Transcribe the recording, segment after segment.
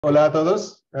Hola a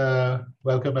todos.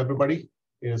 Welcome, everybody.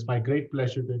 It is my great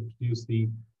pleasure to introduce the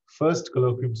first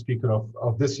colloquium speaker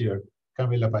of this year,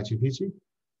 Camilla Pacifici.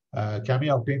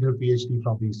 Camilla obtained her PhD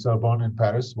from the Sorbonne in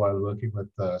Paris while working with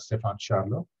Stéphane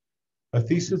Charlot. Her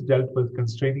thesis dealt with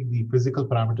constraining the physical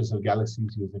parameters of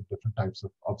galaxies using different types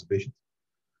of observations.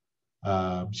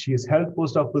 She has held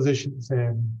postdoc positions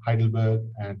in Heidelberg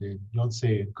and in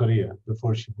Yonsei in Korea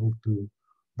before she moved to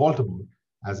Baltimore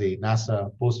as a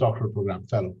NASA postdoctoral program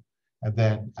fellow, and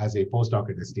then as a postdoc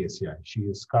at STSCI. She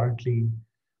is currently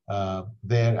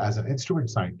there as an instrument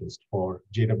scientist for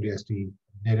JWST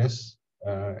NIRISS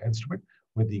instrument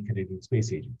with the Canadian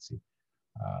Space Agency.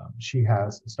 She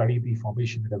has studied the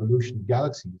formation and evolution of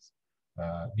galaxies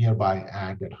nearby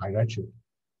and at high redshift,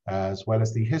 as well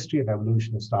as the history and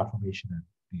evolution of star formation in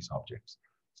these objects.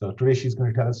 So today she's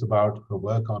going to tell us about her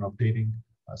work on obtaining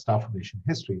star formation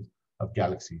histories of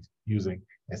galaxies using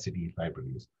SED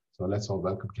libraries. So let's all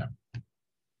welcome Cam.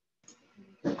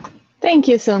 Thank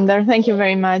you, Sundar. Thank you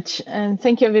very much. And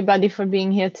thank you everybody for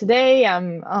being here today.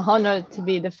 I'm honored to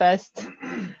be the first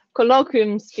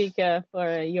colloquium speaker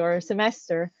for your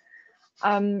semester.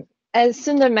 As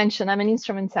Sundar mentioned, I'm an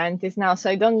instrument scientist now, so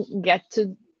I don't get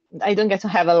to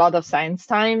have a lot of science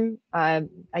time. I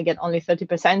get only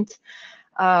 30%,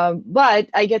 but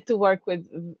I get to work with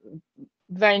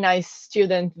very nice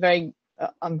student,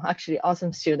 actually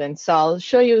awesome students. So I'll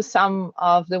show you some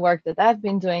of the work that I've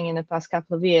been doing in the past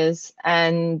couple of years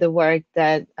and the work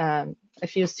that a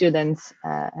few students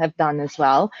have done as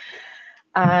well.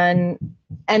 And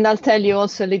I'll tell you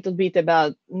also a little bit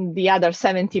about the other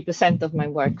 70% of my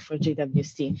work for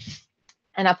JWST.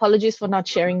 And apologies for not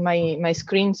sharing my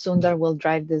screen. Sundar will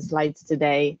drive the slides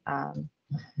today.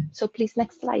 So please,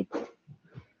 next slide.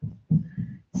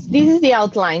 This is the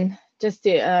outline, just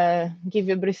to give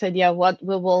you a brief idea of what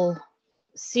we will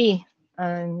see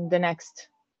in the next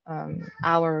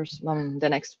hours, the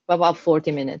next about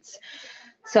 40 minutes.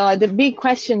 So the big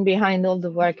question behind all the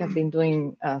work I've been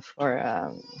doing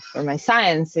for my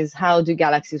science is how do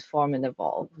galaxies form and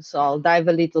evolve? So I'll dive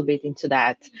a little bit into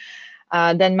that.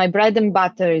 Then my bread and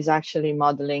butter is actually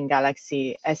modeling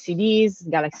galaxy SEDs,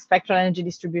 galaxy spectral energy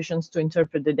distributions to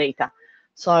interpret the data.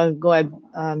 So I'll go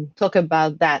talk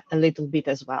about that a little bit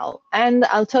as well. And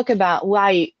I'll talk about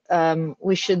why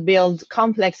we should build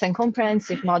complex and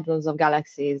comprehensive models of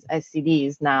galaxies,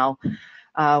 SEDs now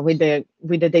with the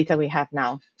data we have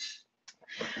now.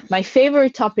 My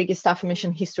favorite topic is star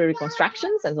formation history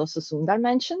reconstructions, as also Sundar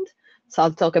mentioned. So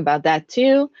I'll talk about that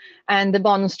too. And the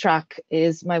bonus track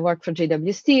is my work for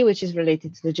JWST, which is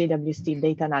related to the JWST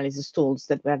data analysis tools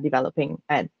that we're developing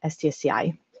at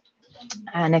STSCI.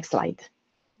 Next slide.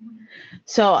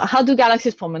 So how do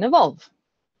galaxies form and evolve?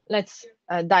 Let's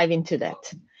dive into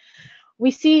that. We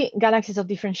see galaxies of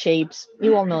different shapes.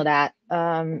 You all know that.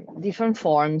 Different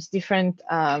forms, different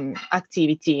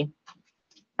activity.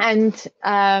 And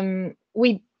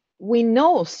we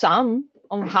know some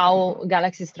on how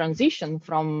galaxies transition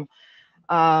from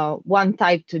one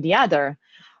type to the other.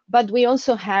 But we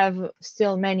also have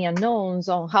still many unknowns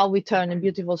on how we turn a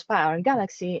beautiful spiral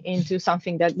galaxy into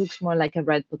something that looks more like a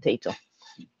red potato.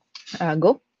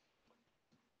 Go.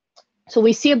 So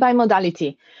we see a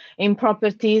bimodality in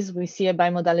properties. We see a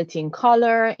bimodality in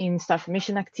color, in star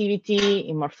formation activity,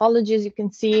 in morphology, as you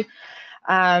can see.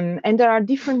 And there are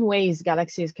different ways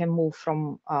galaxies can move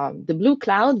from the blue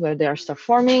cloud, where they are star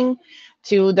forming,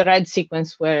 to the red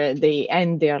sequence, where they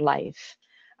end their life.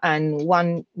 And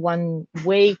one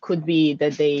way could be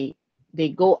that they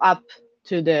go up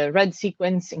to the red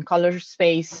sequence in color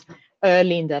space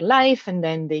early in their life, and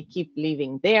then they keep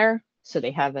living there. So they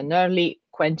have an early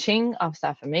quenching of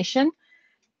star formation.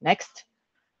 Next,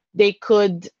 they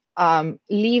could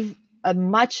live a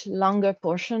much longer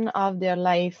portion of their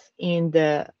life in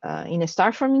a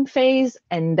star forming phase,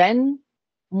 and then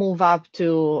move up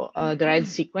to the red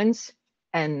sequence,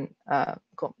 and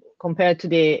compared to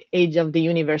the age of the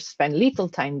universe, spend little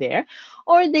time there.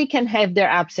 Or they can have their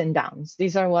ups and downs.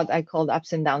 These are what I call the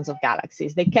ups and downs of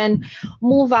galaxies. They can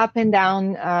move up and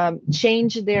down,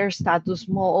 change their status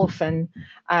more often,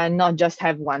 and not just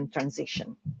have one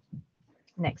transition.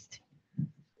 Next.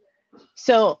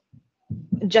 So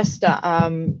just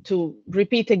to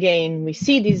repeat again, we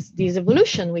see this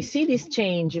evolution, we see this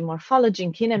change in morphology,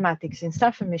 in kinematics, in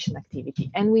star formation activity,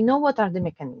 and we know what are the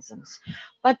mechanisms.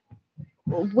 But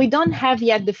we don't have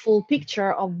yet the full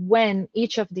picture of when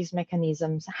each of these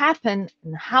mechanisms happen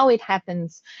and how it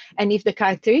happens, and if the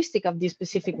characteristic of these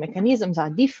specific mechanisms are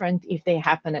different if they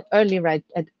happen at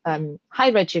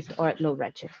high redshift or at low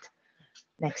redshift.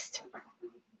 Next.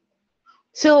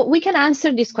 So we can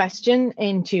answer this question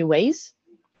in two ways.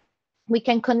 We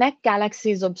can connect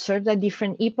galaxies observed at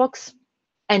different epochs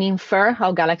and infer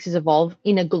how galaxies evolve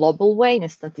in a global way, in a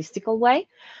statistical way.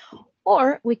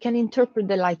 Or we can interpret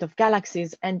the light of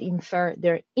galaxies and infer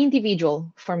their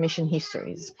individual formation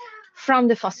histories from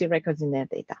the fossil records in their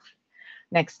data.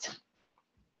 Next.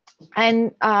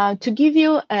 And to give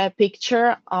you a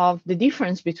picture of the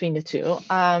difference between the two,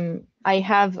 I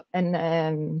have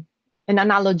an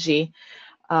analogy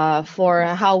for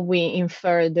how we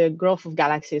infer the growth of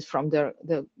galaxies from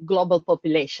the global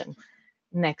population.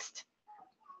 Next.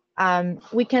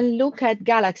 We can look at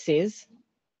galaxies,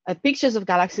 pictures of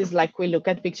galaxies like we look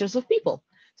at pictures of people.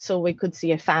 So we could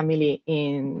see a family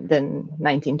in the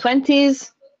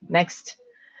 1920s, next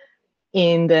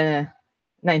in the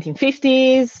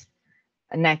 1950s,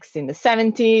 next in the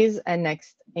 70s, and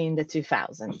next in the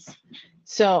 2000s.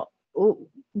 So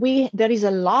there is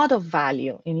a lot of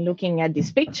value in looking at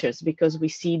these pictures because we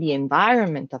see the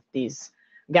environment of these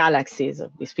galaxies,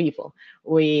 of these people.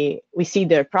 We see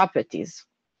their properties.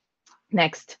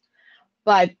 Next.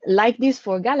 But like these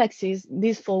four galaxies,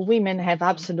 these four women have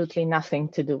absolutely nothing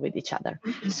to do with each other.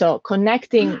 So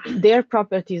connecting their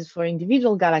properties for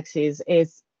individual galaxies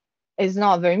is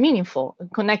not very meaningful.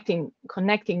 Connecting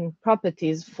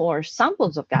properties for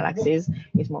samples of galaxies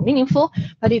is more meaningful,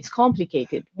 but it's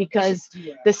complicated because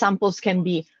the samples can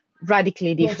be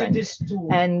radically different,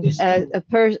 and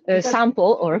a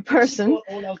sample or a person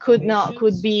could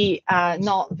be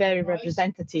not very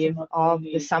representative of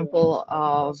the sample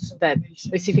of that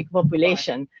specific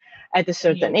population at a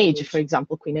certain age. For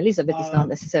example, Queen Elizabeth is not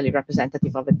necessarily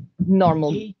representative of a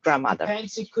normal grandmother.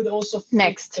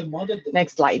 Next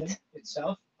slide.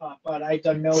 But I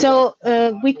don't know. So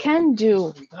we can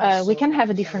have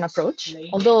a different approach,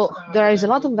 although there is a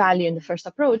lot of value in the first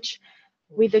approach.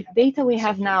 With the data we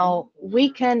have now,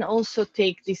 we can also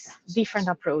take this different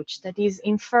approach, that is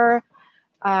infer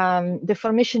the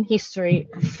formation history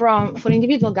for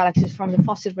individual galaxies from the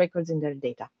fossil records in their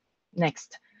data.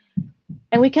 Next.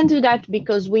 And we can do that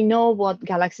because we know what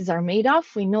galaxies are made of,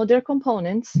 we know their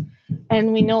components,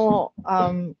 and we know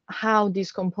how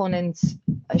these components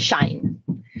shine.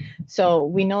 So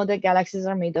we know that galaxies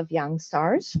are made of young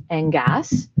stars and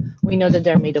gas. We know that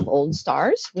they're made of old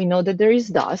stars. We know that there is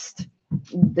dust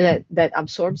that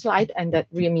absorbs light and that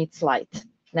re-emits light.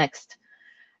 Next.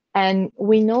 And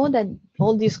we know that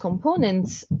all these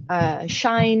components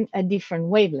shine at different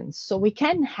wavelengths. So we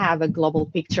can have a global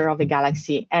picture of a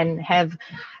galaxy and have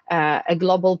a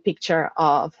global picture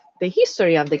of the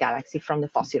history of the galaxy from the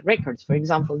fossil records. For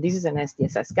example, this is an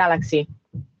SDSS galaxy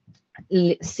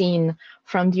seen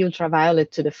from the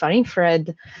ultraviolet to the far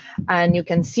infrared. And you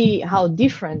can see how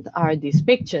different are these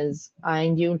pictures.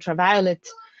 In the ultraviolet,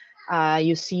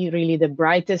 you see really the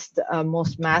brightest,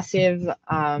 most massive,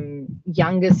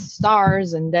 youngest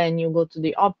stars, and then you go to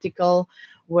the optical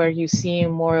where you see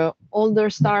more older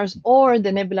stars, or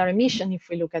the nebular emission if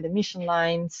we look at emission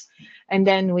lines, and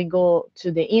then we go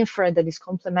to the infrared that is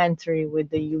complementary with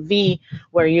the UV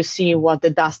where you see what the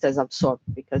dust has absorbed,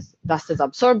 because dust is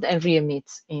absorbed and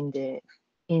re-emits in the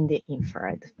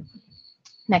infrared.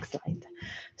 Next slide.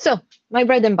 So my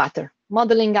bread and butter,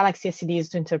 modeling galaxy SEDs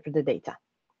to interpret the data.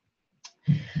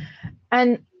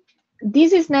 And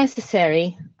this is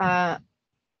necessary.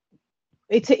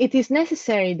 It is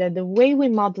necessary that the way we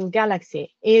model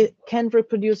galaxy, it can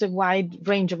reproduce a wide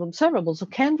range of observables, so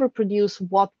can reproduce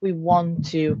what we want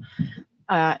to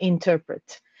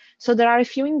interpret. So there are a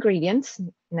few ingredients,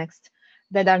 next,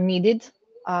 that are needed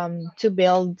to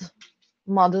build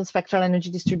model spectral energy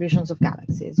distributions of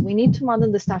galaxies. We need to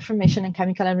model the star formation and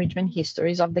chemical enrichment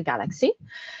histories of the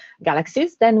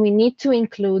galaxies. Then we need to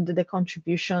include the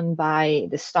contribution by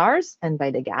the stars and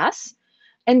by the gas.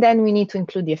 And then we need to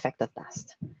include the effect of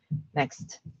dust.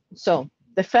 Next. So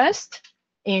the first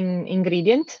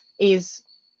ingredient is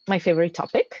my favorite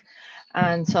topic.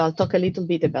 And so I'll talk a little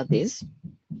bit about this.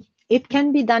 It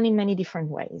can be done in many different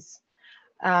ways.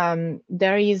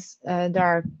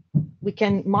 We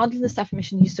can model the star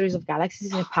formation histories of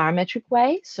galaxies in a parametric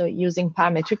way, so using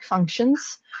parametric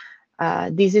functions.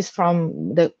 This is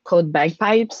from the code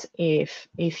bagpipes, if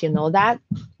you know that.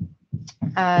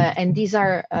 And these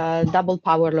are double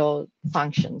power law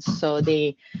functions. So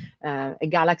a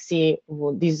galaxy,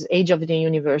 this age of the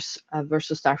universe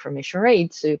versus star formation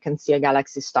rate. So you can see a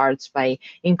galaxy starts by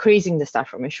increasing the star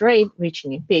formation rate,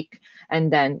 reaching a peak,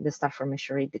 and then the star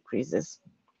formation rate decreases.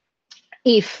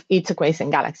 If it's a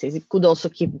quasar galaxies, it could also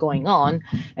keep going on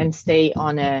and stay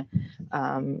on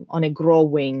a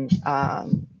growing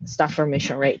star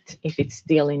formation rate if it's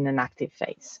still in an active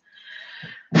phase.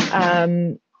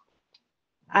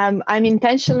 I'm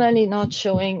intentionally not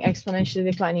showing exponentially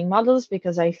declining models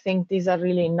because I think these are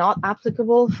really not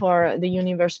applicable for the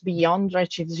universe beyond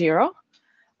redshift 0,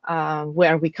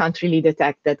 where we can't really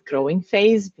detect that growing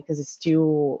phase because it's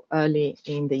too early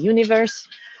in the universe.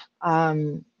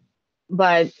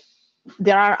 But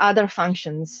there are other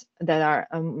functions that are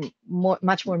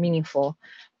much more meaningful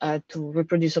to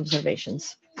reproduce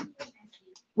observations.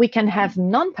 We can have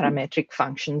non-parametric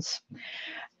functions,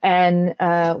 and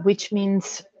which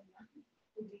means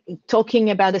talking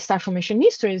about the star formation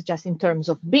history is just in terms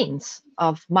of bins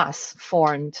of mass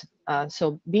formed.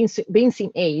 So bins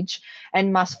in age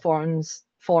and mass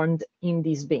formed in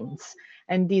these bins.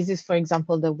 And this is, for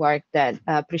example, the work that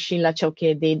Priscilla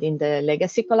Chauke did in the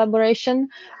Legacy collaboration.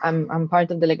 I'm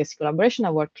part of the Legacy collaboration.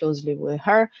 I work closely with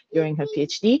her during her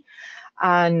PhD.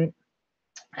 And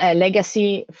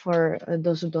Legacy, for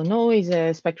those who don't know, is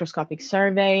a spectroscopic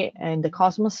survey in the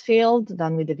cosmos field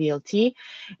done with the VLT.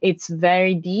 It's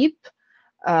very deep.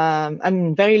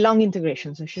 Very long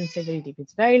integrations. I shouldn't say very deep.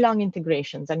 It's very long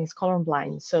integrations, and it's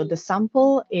colorblind. So the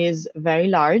sample is very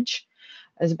large.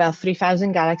 There's about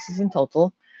 3,000 galaxies in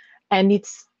total, and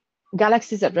it's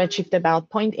galaxies at redshift about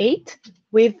 0.8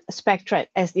 with spectra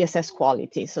SDSS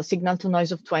quality, so signal to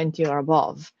noise of 20 or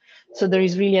above. So there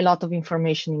is really a lot of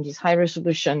information in this high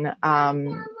resolution,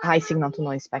 high signal to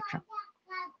noise spectra.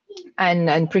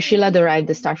 And Priscilla derived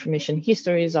the star formation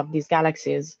histories of these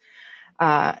galaxies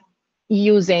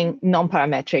using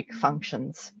non-parametric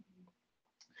functions.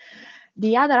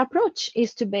 The other approach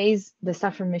is to base the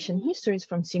star formation histories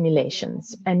from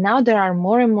simulations. And now there are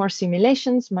more and more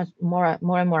simulations, more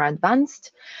and more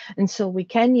advanced. And so we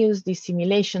can use these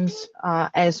simulations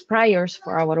as priors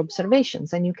for our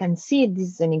observations. And you can see this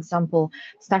is an example,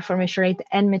 star formation rate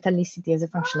and metallicity as a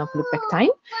function of loopback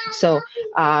time. So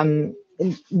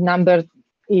number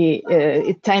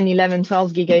 10, 11,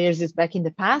 12 gigayears is back in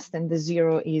the past, and the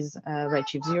 0 is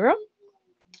redshift 0.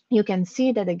 You can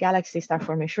see that the galaxy star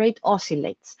formation rate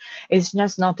oscillates. It's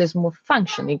just not a smooth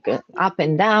function. It goes up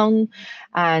and down,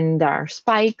 and there are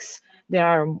spikes. There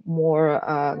are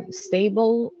more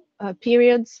stable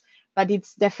periods, but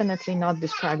it's definitely not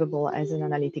describable as an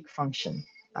analytic function.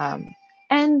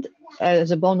 And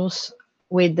as a bonus,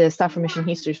 with the star formation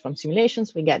histories from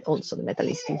simulations, we get also the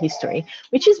metallicity history,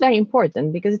 which is very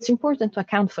important because it's important to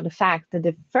account for the fact that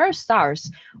the first stars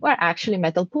were actually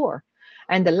metal poor,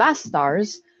 and the last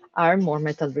stars are more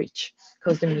metal rich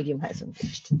because the medium hasn't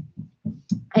reached.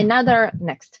 Another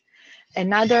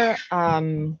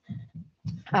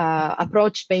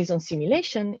approach based on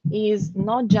simulation is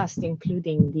not just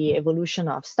including the evolution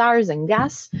of stars and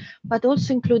gas, but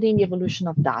also including the evolution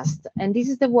of dust. And this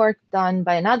is the work done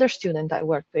by another student I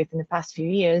worked with in the past few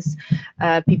years,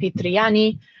 Pippi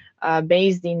Triani,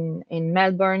 based in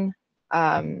Melbourne.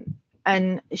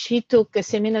 And she took a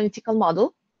semi-analytical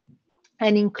model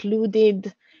and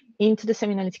included into the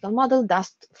semi-analytical model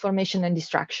dust formation and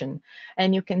destruction.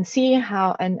 And you can see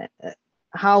how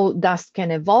dust can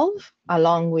evolve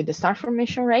along with the star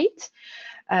formation rate.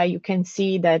 You can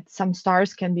see that some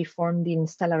stars can be formed in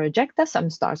stellar ejecta,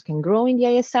 some stars can grow in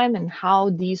the ISM, and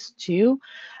how these two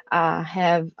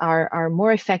are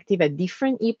more effective at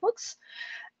different epochs.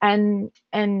 And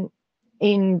in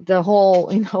her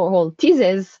whole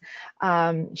thesis,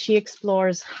 she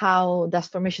explores how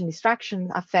dust formation destruction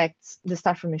affects the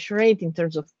star formation rate in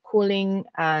terms of cooling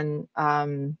and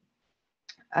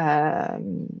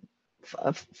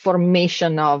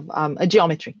formation of a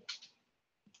geometry.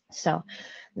 So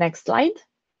next slide.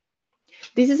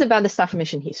 This is about the star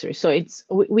formation history. So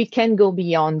we can go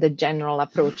beyond the general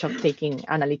approach of taking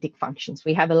analytic functions.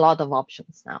 We have a lot of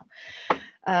options now.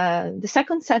 The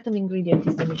second set of ingredients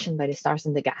is the emission by the stars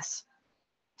and the gas.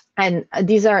 And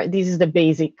this is the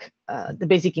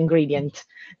basic ingredient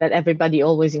that everybody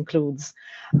always includes.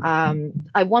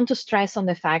 I want to stress on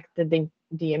the fact that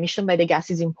the emission by the gas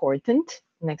is important.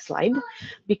 Next slide,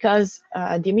 because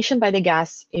the emission by the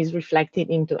gas is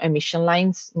reflected into emission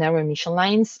lines, narrow emission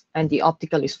lines, and the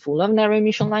optical is full of narrow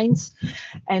emission lines.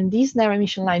 And these narrow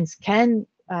emission lines can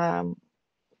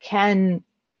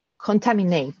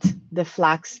contaminate the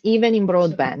flux even in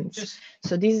broad bands.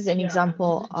 So this is an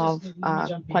example of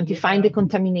quantifying the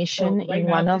contamination in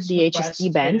one of the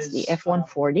HST bands, the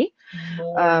F140,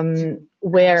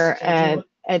 where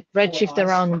at redshift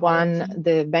around 1,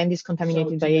 the band is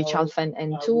contaminated by H alpha and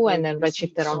N2, and then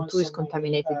redshift around 2 is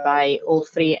contaminated by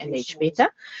O3 and H beta.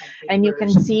 And you can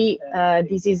see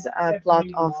this is a plot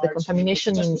of the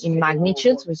contamination in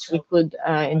magnitudes, which we could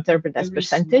interpret as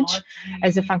percentage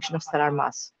as a function of stellar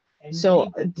mass.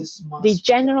 So the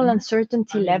general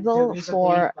uncertainty level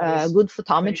for good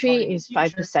photometry is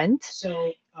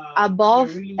 5%.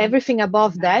 everything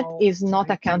above that is not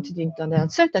accounted into the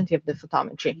uncertainty of the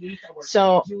photometry.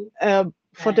 So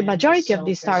for the majority of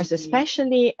these stars,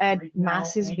 especially at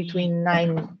masses between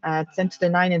 10 to the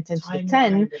 9 and 10 to the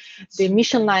 10, the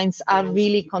emission lines are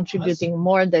really contributing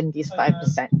more than these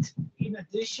 5%.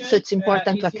 So it's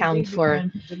important to account for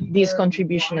this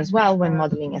contribution as well when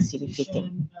modeling SED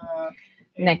fitting.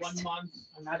 Next.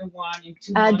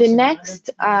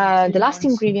 The last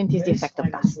ingredient is the effect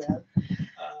of dust.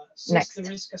 Next,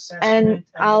 and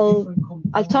I'll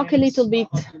talk a little bit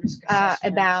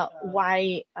about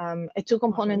why a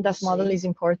two-component dust model is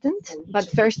important. But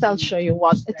first, I'll show you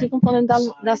what a two-component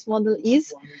dust model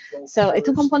is. So a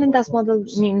two-component dust model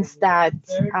means that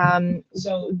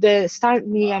the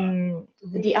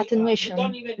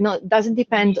attenuation doesn't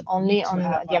depend only on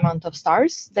the amount of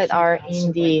stars that are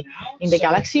in the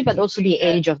galaxy, but also the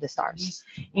age of the stars.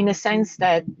 In a sense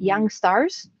that young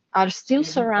stars are still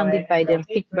surrounded by their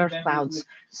thick birth clouds.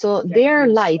 So their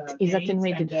light is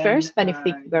attenuated first by the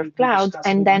thick birth cloud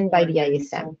and then by the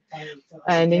ISM,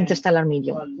 the interstellar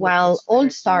medium. While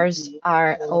old stars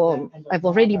have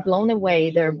already blown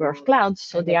away their birth clouds,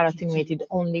 so they are attenuated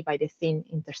only by the thin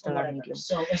interstellar medium.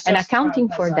 And accounting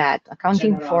for that,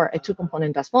 accounting for a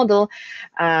two-component dust model,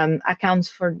 accounts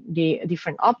for the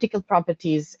different optical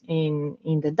properties in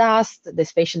the dust, the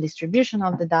spatial distribution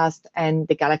of the dust, and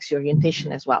the galaxy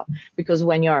orientation as well. Because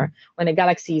when a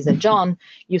galaxy is a John,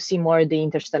 you see more the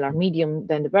interstellar medium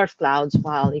than the birth clouds,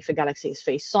 while if a galaxy is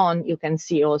face on, you can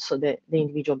see also the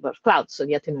individual birth clouds, so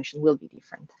the attenuation will be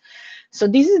different. So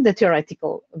this is the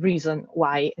theoretical reason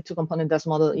why a two-component dust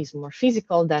model is more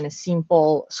physical than a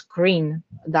simple screen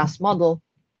dust model.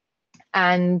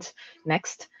 And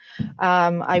next,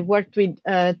 I worked with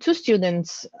two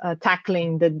students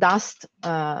tackling the dust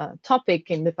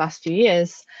topic in the past few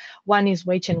years. One is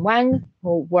Wei-Chen Wang,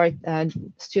 who worked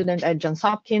student at Johns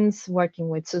Hopkins, working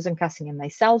with Susan Cussing and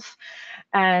myself.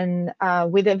 And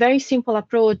with a very simple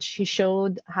approach, he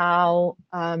showed how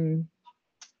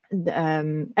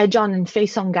edge-on and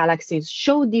face-on galaxies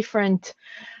show different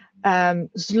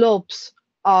slopes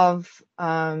of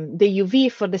the UV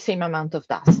for the same amount of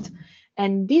dust.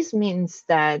 And this means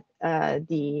that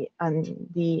the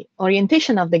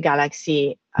orientation of the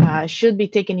galaxy should be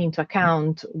taken into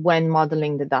account when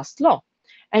modeling the dust law.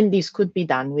 And this could be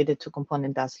done with the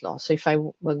two-component dust law. So if I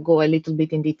will go a little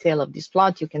bit in detail of this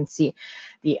plot, you can see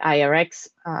the IRX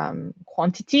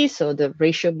quantity, so the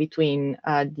ratio between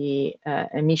the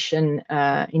emission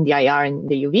in the IR and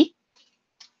the UV,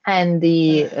 and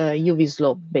the UV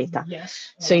slope beta.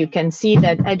 So you can see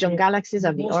that edge-on galaxies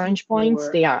are the orange points.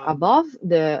 They are above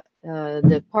the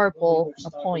purple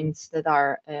points that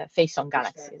are face-on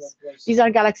galaxies. These are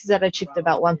galaxies that redshift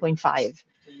about 1.5.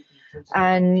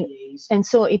 And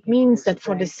so it means that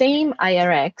for the same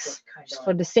IRX,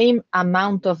 for the same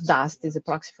amount of dust, is a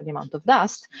proxy for the amount of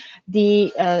dust,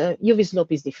 the UV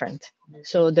slope is different.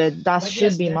 So the dust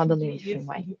should be modeled in a different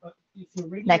way.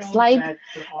 Next slide.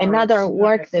 Another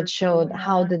work that showed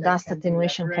how the dust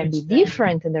attenuation can be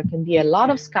different, and there can be a lot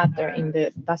of scatter in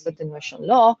the dust attenuation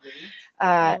law,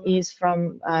 is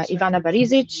from Ivana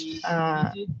Barizic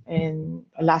in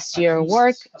last year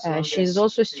work. She's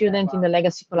also a student in the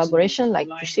legacy collaboration like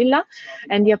Priscilla,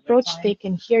 and the approach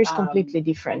taken here is completely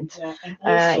different.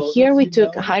 Here we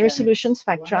took high resolution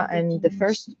spectra, and the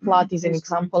first plot is an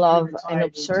example of an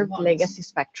observed legacy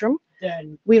spectrum.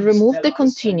 We removed the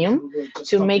continuum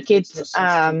to make it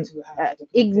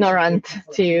ignorant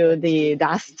to the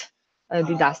dust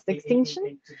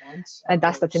extinction,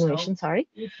 dust attenuation, sorry.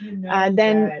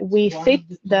 Then we fit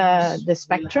the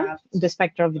spectrum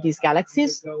of these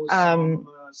galaxies,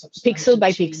 pixel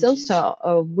by pixel. So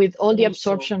with all the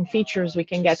absorption features, we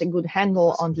can get a good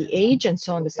handle on the age and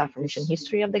so on the star formation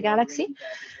history of the galaxy.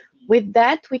 With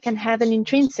that, we can have an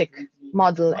intrinsic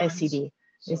model SED.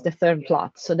 Is the third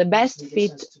plot. So the best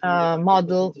fit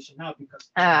model,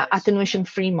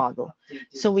 attenuation-free model.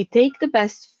 So we take the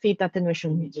best fit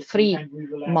attenuation-free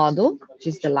model, which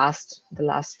is the last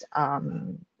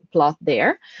plot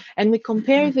there, and we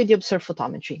compare it with the observed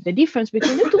photometry. The difference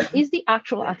between the two is the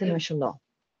actual attenuation law.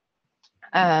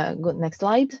 Good, next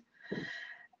slide.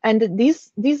 And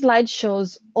this slide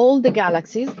shows all the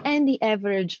galaxies and the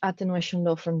average attenuation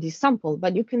law from this sample,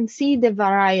 but you can see the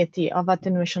variety of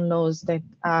attenuation laws that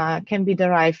can be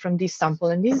derived from this sample.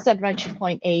 And this is at redshift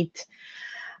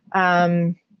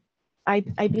 0.8.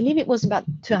 I believe it was about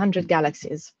 200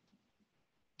 galaxies.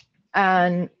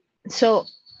 And so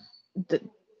the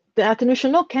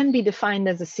attenuation law can be defined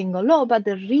as a single law, but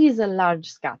there is a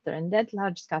large scatter, and that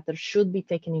large scatter should be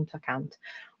taken into account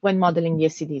when modeling the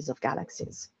SEDs of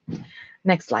galaxies.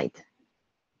 Next slide.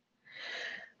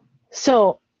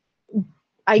 So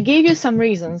I gave you some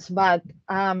reasons, but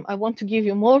I want to give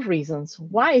you more reasons.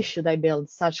 Why should I build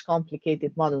such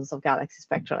complicated models of galaxy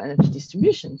spectral energy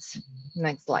distributions?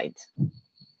 Next slide.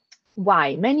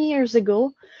 Why? Many years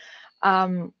ago,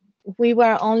 we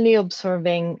were only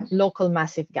observing local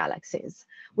massive galaxies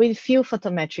with few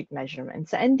photometric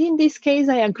measurements. And in this case,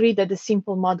 I agree that the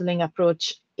simple modeling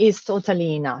approach is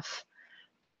totally enough.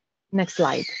 Next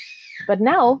slide. But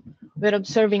now we're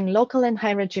observing local and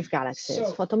high redshift galaxies,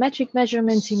 photometric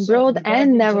measurements in broad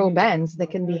and narrow bands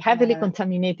that can be heavily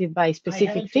contaminated by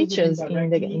specific features in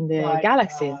the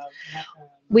galaxies.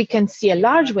 We can see a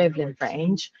large wavelength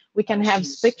range. We can have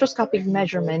spectroscopic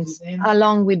measurements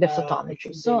along with the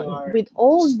photometry. So with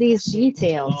all these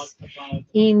details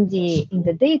in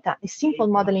the data, a simple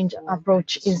modeling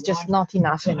approach is just not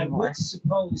enough anymore.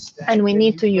 And we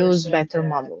need to use better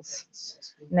models.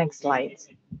 Next slide.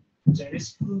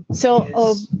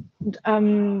 So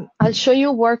I'll show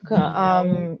you work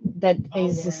that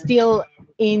is still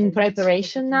in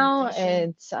preparation now.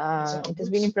 It has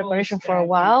been in preparation for a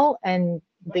while, and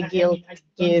the guilt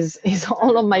is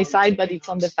all on my side, but it's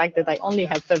on the fact that I only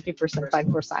have 30%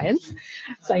 time for science,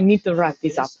 so I need to wrap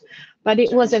this up. But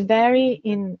it was a very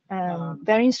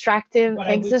instructive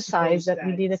exercise that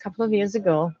we did a couple of years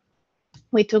ago.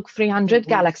 We took 300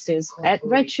 galaxies at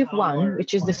redshift 1,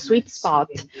 which is the sweet spot,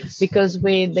 because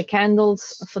with the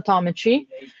candles photometry,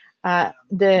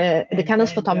 the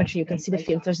candles photometry, you can see the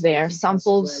filters there,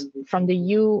 samples from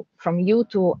U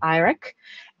to IRyA.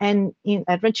 And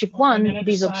at redshift 1,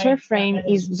 this observed frame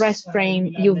is rest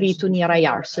frame UV to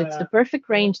NIRISS. So it's the perfect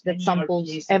range that samples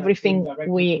everything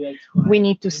we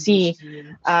need to see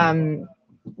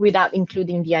without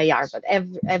including the IR, but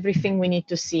everything we need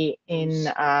to see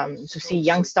to see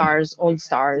young stars, old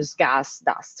stars, gas,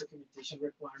 dust.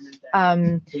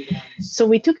 So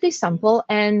we took this sample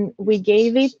and we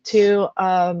gave it to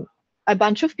a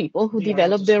bunch of people who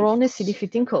developed their own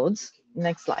acidity-fitting codes.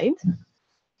 Next slide.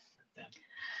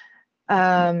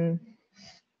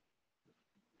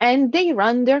 And they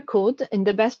run their code in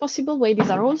the best possible way.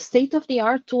 These are all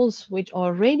state-of-the-art tools which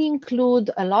already include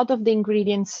a lot of the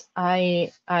ingredients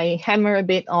I hammer a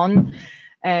bit on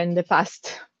in the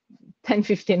past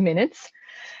 10-15 minutes.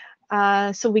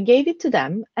 So we gave it to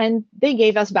them and they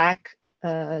gave us back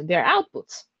their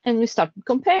outputs, and we started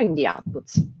comparing the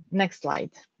outputs. Next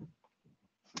slide.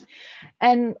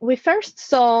 And we first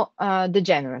saw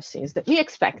degeneracies that we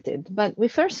expected, but we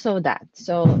first saw that.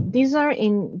 So these are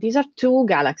two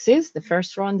galaxies. The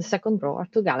first row and the second row are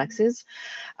two galaxies.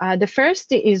 The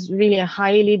first is really a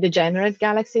highly degenerate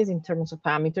galaxy in terms of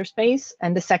parameter space,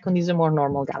 and the second is a more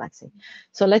normal galaxy.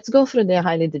 So let's go through the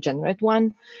highly degenerate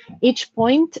one. Each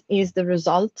point is the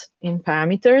result in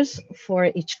parameters for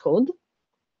each code.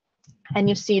 And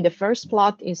you see the first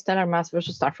plot is stellar mass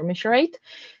versus star formation rate.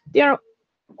 They are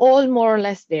all more or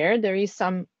less there. There is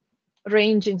some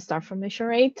range in star formation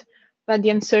rate, but the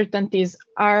uncertainties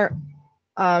are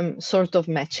sort of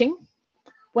matching.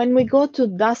 When we go to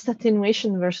dust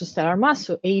attenuation versus stellar mass,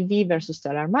 so AV versus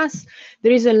stellar mass,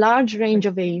 there is a large range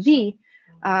of AV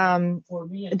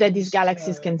that these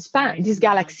galaxies can span. This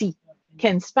galaxy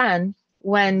can span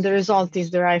when the result is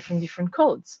derived from different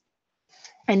codes.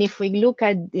 And if we look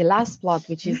at the last plot,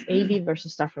 which is AV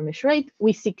versus star formation rate,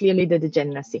 we see clearly the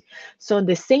degeneracy. So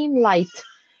the same light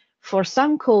for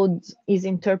some codes is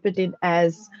interpreted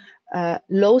as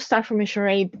low star formation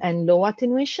rate and low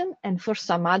attenuation, and for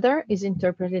some other is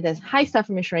interpreted as high star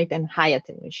formation rate and high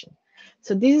attenuation.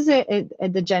 So this is a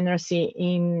degeneracy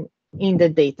in the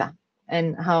data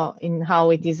and how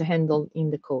it is handled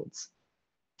in the codes.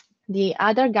 The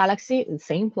other galaxy, the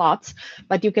same plots,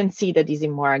 but you can see that is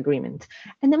in more agreement.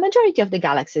 And the majority of the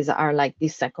galaxies are like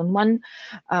this second one,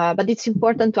 but it's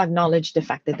important to acknowledge the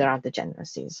fact that there are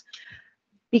degeneracies.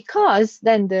 Because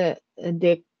then this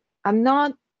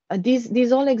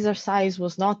whole exercise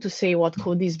was not to say what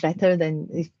code is better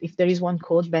than, if there is one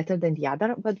code better than the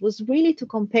other, but was really to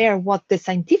compare what the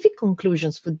scientific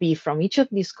conclusions would be from each of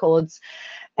these codes.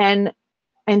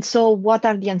 And so what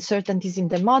are the uncertainties in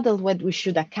the model, what we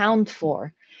should account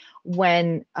for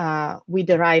when we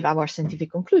derive our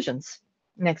scientific conclusions.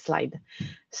 Next slide.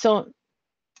 So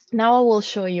now I will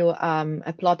show you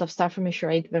a plot of star formation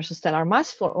rate versus stellar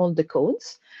mass for all the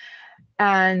codes.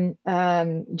 And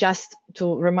just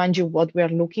to remind you what we're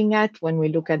looking at when we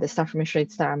look at the star formation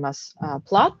rate stellar mass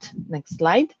plot. Next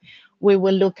slide. We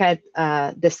will look at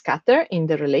the scatter in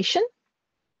the relation,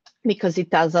 because it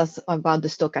tells us about the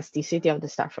stochasticity of the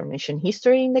star formation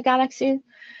history in the galaxy.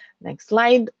 Next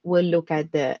slide, we'll look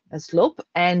at the slope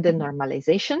and the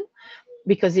normalization.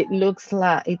 because it looks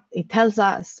like it tells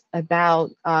us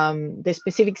about the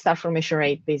specific star formation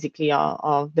rate, basically,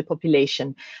 of the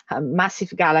population. Massive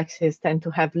galaxies tend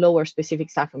to have lower specific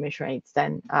star formation rates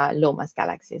than low mass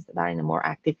galaxies that are in a more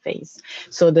active phase.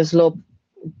 So the slope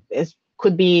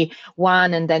could be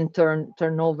 1 and then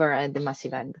turn over at the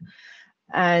massive end.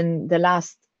 And the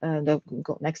last,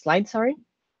 next slide, sorry.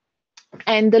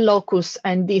 And the locus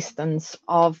and distance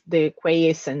of the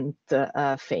quiescent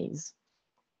phase.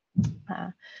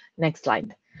 Next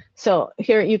slide. So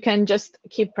here you can just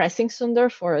keep pressing Sundar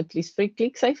for at least 3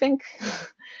 clicks, I think.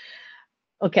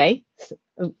 Okay,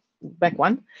 back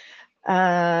one.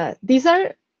 These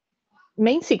are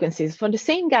main sequences for the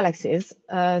same galaxies,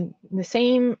 the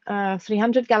same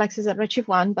 300 galaxies at redshift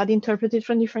 1, but interpreted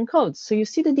from different codes. So you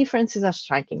see the differences are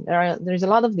striking. There's a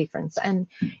lot of difference. And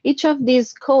each of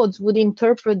these codes would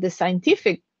interpret the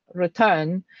scientific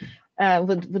return,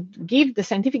 would give the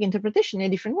scientific interpretation in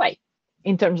a different way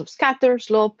in terms of scatter,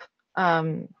 slope,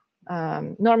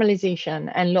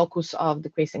 normalization, and locus of the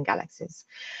quiescent galaxies.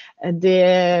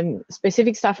 The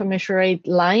specific star formation rate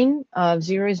line of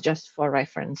 0 is just for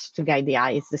reference to guide the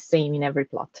eye. It's the same in every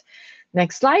plot.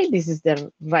 Next slide. This is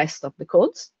the rest of the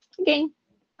codes. Again,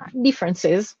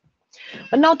 differences,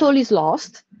 but not all is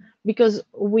lost, because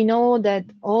we know that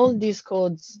all these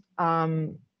codes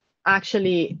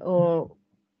actually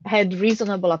had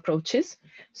reasonable approaches.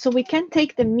 So we can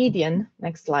take the median,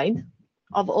 next slide,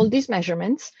 of all these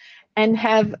measurements and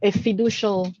have a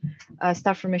fiducial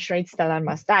star formation rate stellar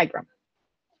mass diagram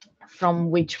from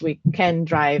which we can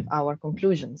drive our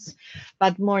conclusions.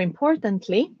 But more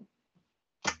importantly,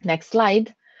 next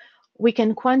slide, we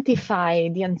can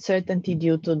quantify the uncertainty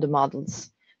due to the models.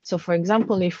 So for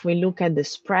example, if we look at the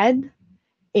spread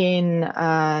in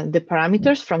the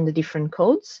parameters from the different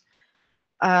codes,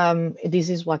 this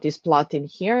is what is plotted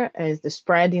here as the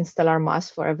spread in stellar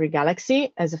mass for every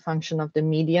galaxy as a function of the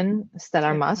median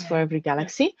stellar mass for every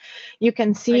galaxy. You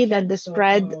can see that the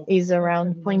spread is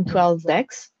around 0.12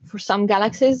 dex. For some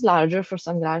galaxies, larger, for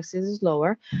some galaxies is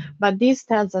lower. But this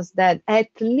tells us that at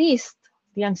least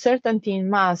the uncertainty in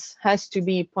mass has to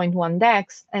be 0.1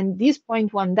 dex, and this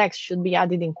 0.1 dex should be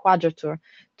added in quadrature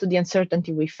to the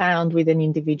uncertainty we found with an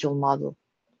individual model.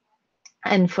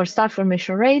 And for star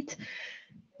formation rate,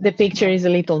 the picture is a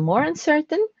little more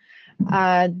uncertain.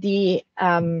 The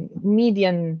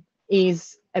median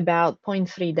is about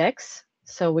 0.3 dex,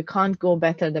 so we can't go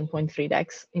better than 0.3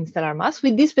 dex in stellar mass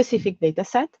with this specific data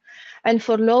set. And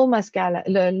for low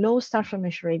star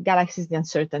formation rate galaxies, the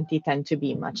uncertainty tend to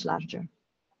be much larger.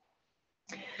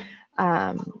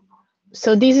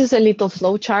 So this is a little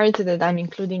flow chart that I'm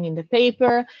including in the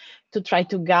paper to try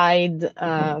to guide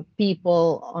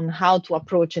people on how to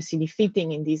approach acidic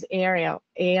fitting in this era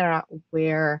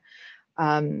where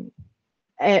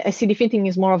acidic fitting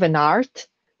is more of an art.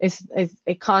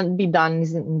 It can't be done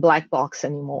in black box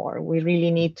anymore. We really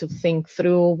need to think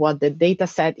through what the data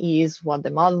set is, what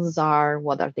the models are,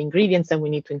 what are the ingredients that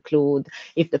we need to include,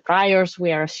 if the priors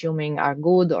we are assuming are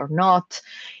good or not,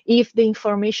 if the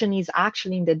information is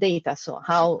actually in the data, so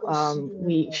how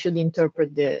we should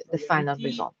interpret the final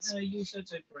results.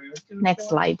 Next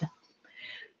slide.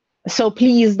 So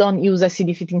please don't use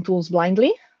acidic fitting tools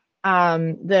blindly.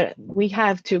 We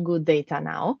have 2 good data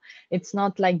now. It's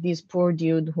not like this poor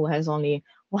dude who has only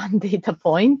 1 data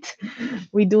point.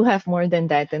 We do have more than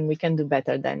that, and we can do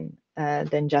better than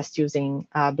just using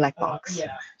black box.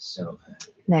 Yeah. So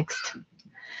next.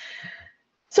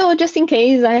 So just in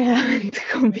case I haven't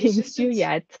convinced you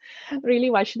yet,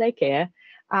 really, why should I care?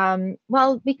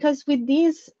 Well, because with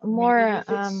these more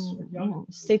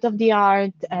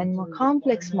state-of-the-art and more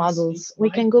complex models, we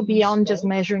can go beyond just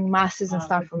measuring masses and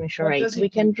star formation rates. We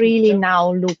can really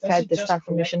now look at the star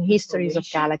formation histories of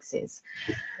galaxies.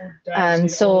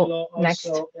 And so, next.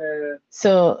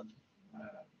 So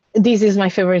this is my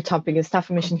favorite topic, is star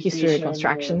formation history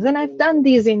reconstructions. And I've done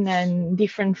these in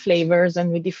different flavors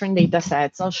and with different data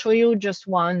sets. I'll show you just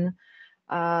one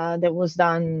that was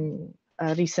done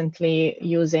recently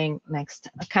using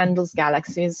candles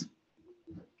galaxies.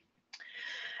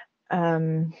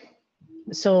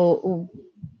 So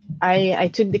I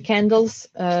took the candles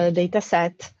data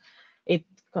set, it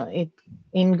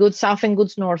in good south and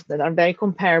good north that are very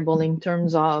comparable in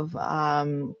terms of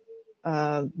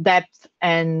depth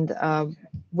and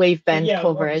waveband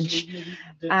coverage.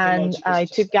 And I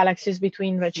took galaxies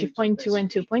between redshift 0.2 and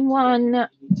 2.1,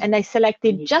 and I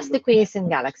selected just the quiescent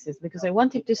galaxies because I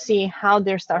wanted to see how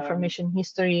their star formation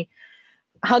history,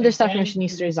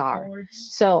 histories are.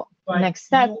 So next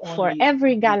step, for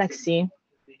every galaxy,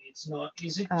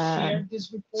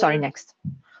 sorry, next.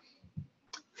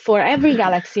 For every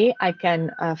galaxy, I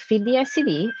can feed the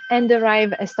SED and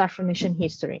derive a star formation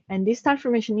history. And this star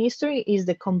formation history is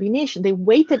the combination, the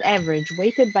weighted average,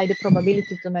 weighted by the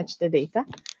probability to match the data.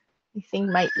 I think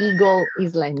my eagle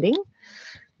is landing.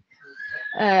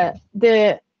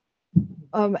 The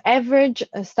average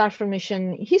star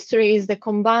formation history is the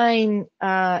combination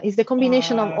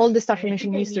of all the star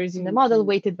formation histories in the model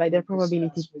weighted by their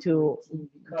probability to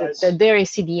their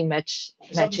SED matches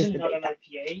the data.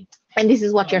 And this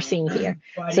is what you're seeing here.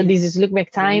 So this is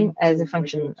lookback time as a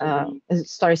function,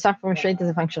 star formation rate as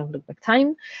a function of lookback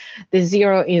time. The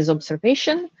 0 is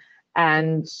observation,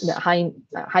 and the high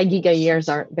giga years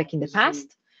are back in the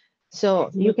past. So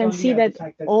you can see that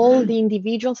all the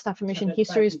individual star formation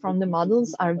histories from the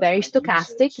models are very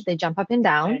stochastic. They jump up and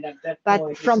down.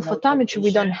 But from photometry,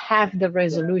 we don't have the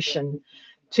resolution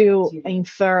to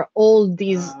infer all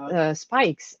these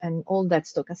spikes and all that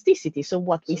stochasticity. So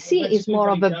what we see is more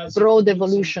of a broad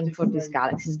evolution for these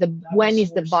galaxies. When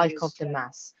is the bulk of the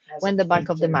mass? When the bulk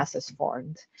of the mass is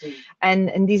formed.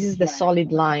 And this is the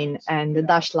solid line, and the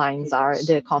dashed lines are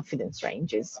the confidence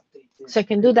ranges. So I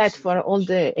can do that for all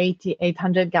the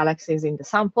 800 galaxies in the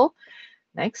sample.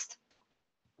 Next.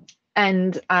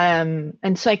 And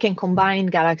so I can combine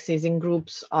galaxies in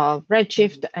groups of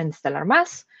redshift and stellar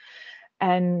mass,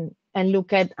 and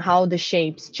look at how the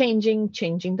shape's changing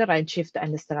the redshift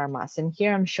and the stellar mass. And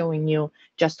here I'm showing you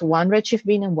just one redshift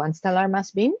bin and one stellar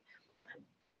mass bin.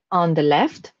 On the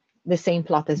left, the same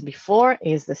plot as before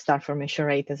is the star formation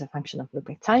rate as a function of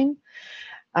loopback time.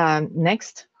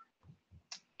 Next.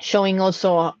 Showing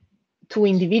also two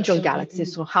individual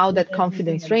galaxies, so how that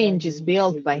confidence range is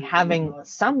built by having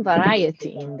some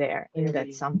variety in there in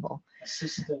that sample.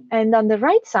 And on the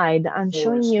right side, I'm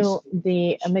showing you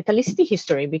the metallicity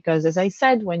history, because as I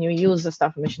said, when you use the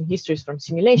star formation histories from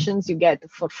simulations, you get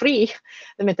for free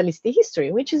the metallicity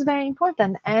history, which is very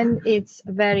important, and it's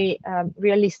very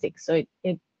realistic. So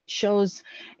it shows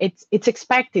it's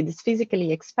expected, it's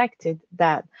physically expected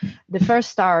that the first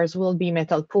stars will be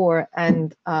metal poor,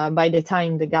 and by the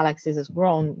time the galaxies has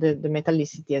grown, the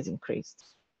metallicity has increased.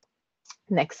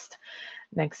 Next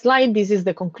slide. This is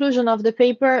the conclusion of the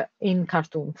paper in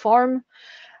cartoon form.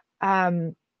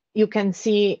 You can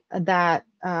see that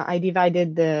I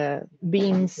divided the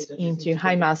beams into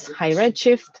high mass, high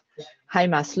redshift, high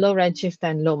mass, low redshift,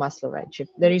 and low mass, low redshift.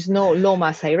 There is no low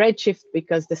mass, high redshift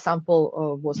because the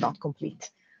sample was not complete.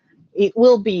 It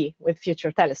will be with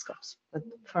future telescopes, but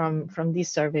from this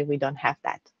survey, we don't have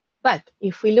that. But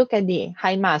if we look at the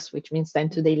high mass, which means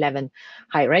 10 to the 11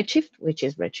 high redshift, which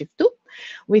is redshift 2,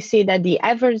 we see that the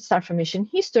average star formation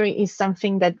history is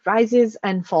something that rises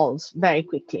and falls very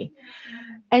quickly.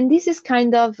 And this is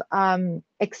kind of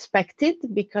expected,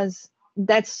 because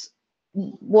that's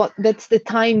the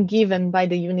time given by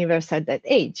the universe at that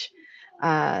age.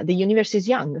 The universe is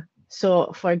young.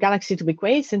 So for a galaxy to be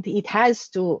quiescent, it has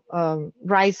to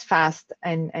rise fast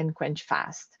and quench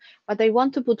fast. But I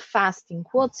want to put fast in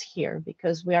quotes here,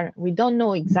 because we don't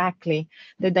know exactly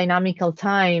the dynamical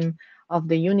time of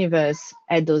the universe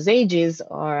at those ages,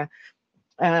 or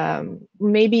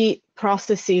maybe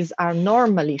processes are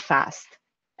normally fast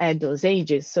at those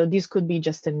ages. So this could be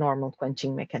just a normal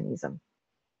quenching mechanism.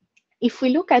 If we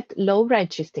look at low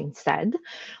redshift instead,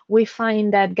 we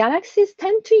find that galaxies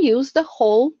tend to use the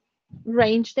whole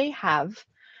range they have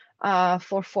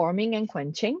for forming and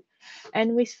quenching.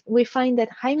 And we find that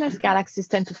high mass galaxies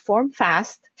tend to form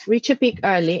fast, reach a peak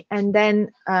early, and then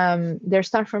their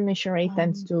star formation rate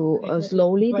tends to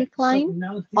slowly decline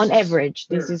on average.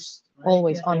 This is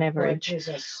always on average.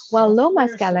 While low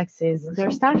mass galaxies, their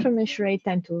star formation rate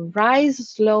tend to rise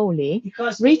slowly,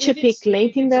 reach a peak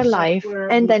late in their life,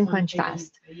 and then quench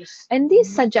fast. And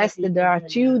this suggests that there are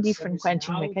two different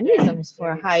quenching mechanisms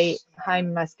for high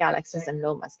mass galaxies and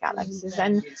low mass galaxies.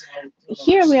 And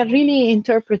here we are really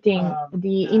interpreting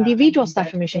the individual star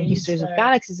formation histories of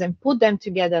galaxies and put them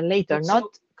together later, not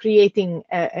creating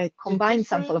a combined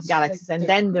sample of galaxies and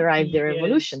then derive their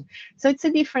evolution. So it's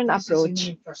a different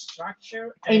approach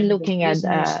in looking at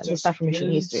the star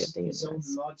formation history of the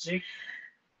universe.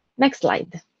 Next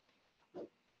slide.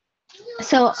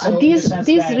 So this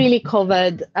really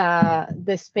covered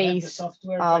the space of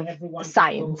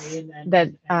science that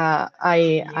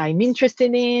I'm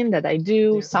interested in, that I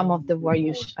do. Some of the work,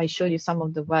 I showed you some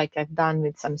of the work I've done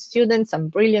with some students, some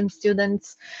brilliant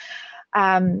students.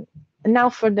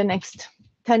 Now for the next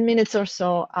 10 minutes or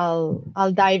so,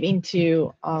 I'll dive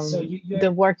into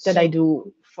the work that I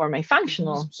do for my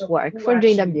functional work for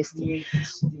JWST.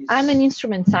 I'm an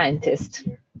instrument scientist.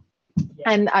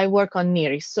 And I work on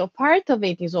NIRISS. So part of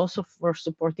it is also for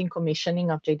supporting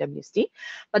commissioning of JWST,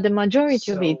 but the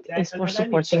majority of it is for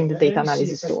supporting the data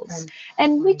analysis tools,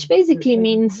 and which basically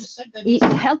means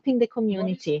helping the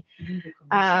community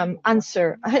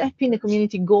helping the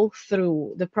community go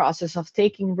through the process of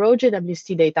taking raw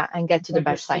JWST data and get to the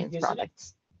best science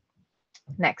products.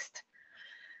 Next.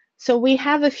 So we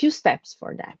have a few steps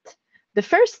for that. The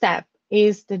first step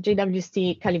is the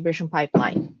JWST calibration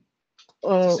pipeline,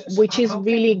 which is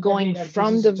really going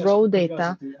from the raw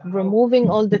data, removing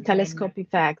all the telescope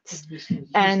effects,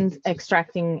 and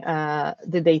extracting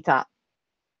the data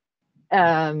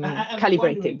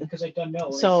calibrated.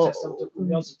 So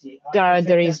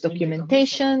there is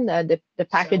documentation. The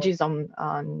packages on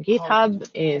GitHub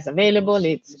is available.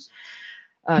 It's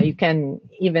you can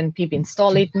even pip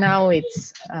install it now.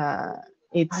 It's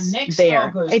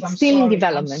there. It's still in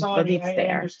development, but it's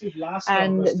there.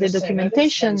 And the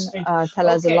documentation tell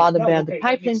us a lot about the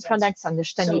pipeline products,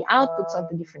 understand the outputs of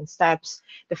the different steps,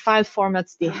 the file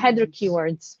formats, the header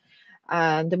keywords,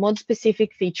 the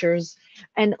mode-specific features,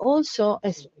 and also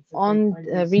on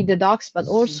read the docs, but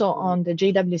also on the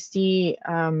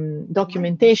JWST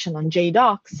documentation on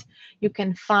JDocs, you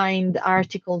can find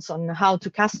articles on how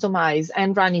to customize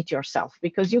and run it yourself,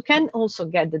 because you can also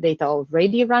get the data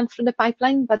already run through the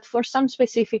pipeline, but for some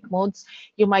specific modes,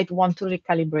 you might want to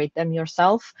recalibrate them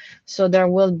yourself. So there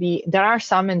are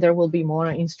some, and there will be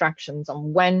more instructions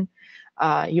on when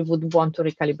you would want to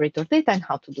recalibrate your data and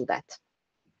how to do that.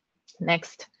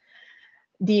 Next.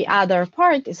 The other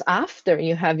part is after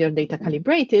you have your data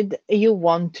calibrated, you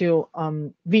want to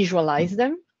visualize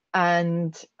them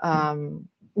and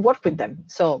work with them.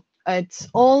 So it's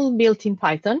all built in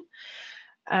Python.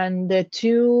 And the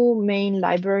two main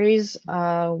libraries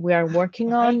we are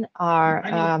working on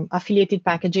are affiliated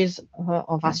packages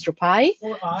of AstroPy,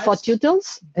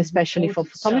 photutils, especially for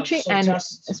photometry, and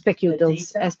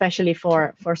specutils, especially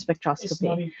for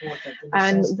spectroscopy.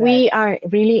 And we are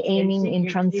really aiming in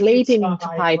translating into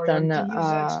Python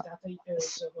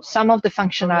some of the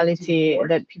functionality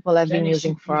that people have been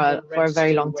using for a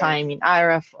very long time in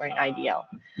IRyA or in IDL.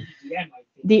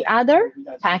 The other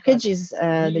package is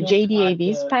the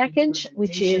JDAVs package,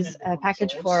 which is a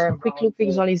package for quick loop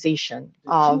visualization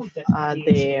of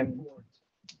the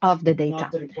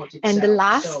data. And the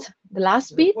last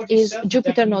bit is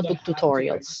Jupyter Notebook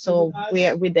tutorials. So we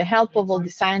are, with the help of all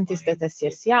the scientists at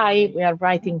SCSCI, we are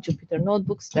writing Jupyter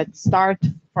notebooks that start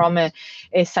from a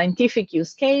scientific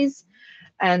use case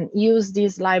and use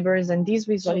these libraries and these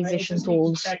visualization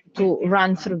tools to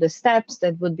run through the steps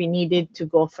that would be needed to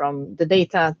go from the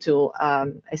data to a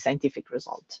scientific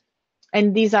result.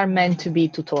 And these are meant to be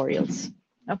tutorials.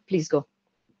 Oh, please go.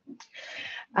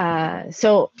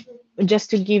 So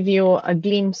just to give you a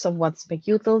glimpse of what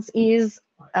specutils is,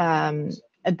 there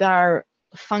are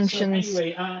functions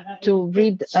to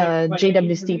read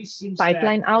JWST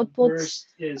pipeline outputs,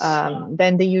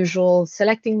 then the usual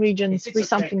selecting regions,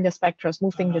 resampling the spectra,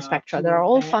 smoothing the spectra. There are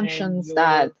all functions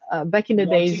that back in the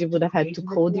days you would have had to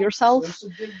code yourself.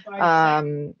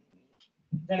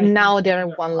 Now they're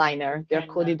one-liner, they're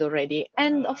coded already.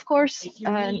 And of course,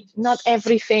 not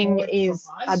everything is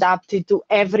adapted to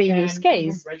every use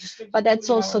case, but that's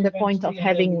also the point of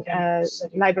having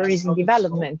libraries in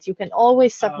development. You can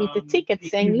always submit a ticket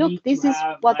saying, look, this is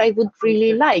what I would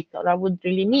really like, or I would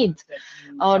really need,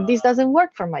 or this doesn't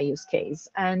work for my use case.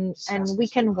 And we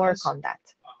can work on that.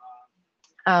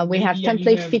 We have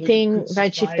template fitting,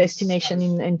 redshift estimation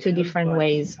in two different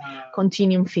ways,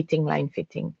 continuum fitting, line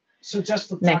fitting. So just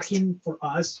for tracking for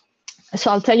us. So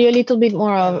I'll tell you a little bit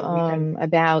more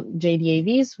about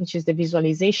JDAVs, which is the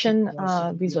visualization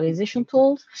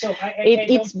tool. So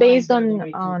it's based on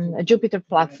a Jupyter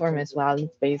platform as well.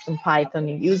 It's based on Python.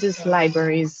 It uses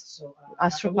libraries,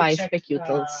 AstroPy,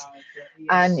 specutils,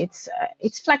 and it's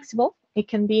flexible. It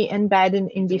can be embedded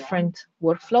in different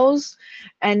workflows,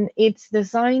 and it's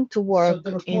designed to work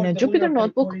in a Jupyter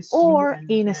notebook or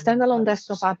in a standalone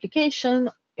desktop application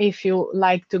if you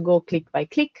like to go click by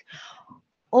click,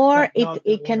 or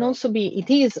it can also be, it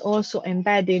is also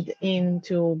embedded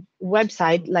into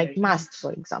website like MAST,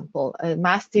 for example.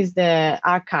 MAST is the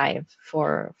archive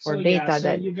for data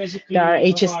that there are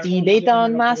HST data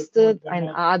on MAST and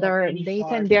other data,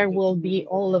 and there will be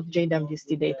all of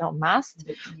JWST data on MAST.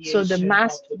 So the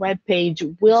MAST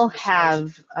webpage will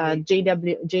have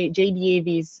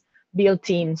JDAVs built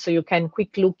in, so you can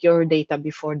quick look your data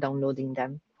before downloading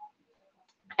them.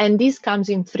 And this comes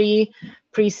in 3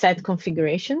 preset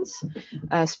configurations,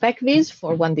 SpecVis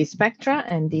for 1D spectra,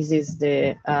 and this is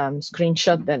the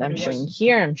screenshot that I'm showing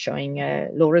here. I'm showing a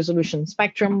low resolution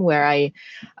spectrum where I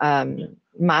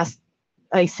masked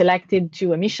I selected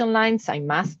 2 emission lines, I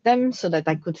masked them so that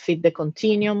I could fit the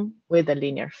continuum with a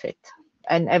linear fit.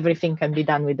 And everything can be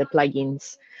done with the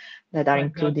plugins that are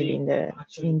included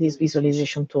in this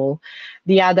visualization tool.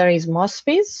 The other is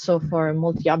MOSFES, so for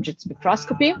multi-object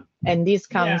spectroscopy, and this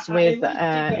comes with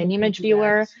an image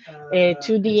viewer, a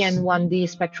 2D and 1D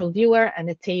spectral viewer, and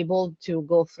a table to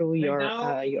go through your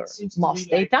MOS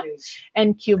data,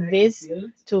 and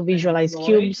CubeVis to visualize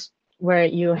cubes, where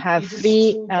you have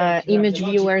 3 image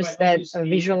viewers that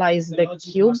visualize the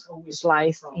cube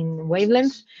sliced in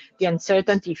wavelength, the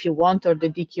uncertainty if you want, or the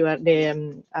DQ,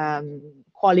 the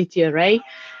quality array.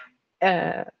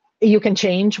 You can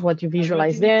change what you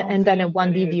visualize there, and then a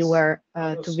 1D viewer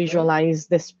to visualize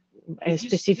this a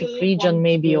specific region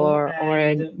maybe, or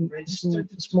a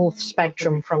smooth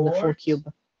spectrum from the full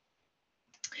cube.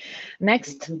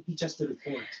 Next,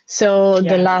 so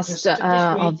the last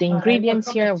of the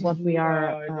ingredients here, what we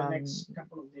are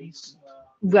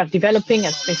developing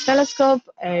at Space Telescope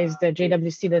is the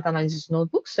JWST data analysis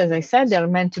notebooks. As I said, they are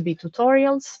meant to be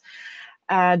tutorials.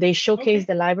 They showcase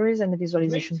the libraries and the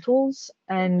visualization tools,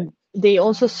 and they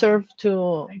also serve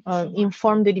to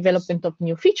inform the development of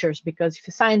new features, because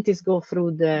if scientists go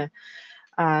through their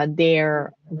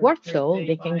workflow,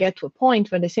 they can get to a point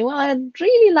where they say, well, I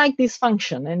really like this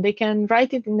function, and they can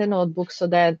write it in the notebook so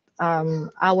that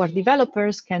our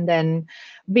developers can then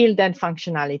build that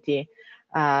functionality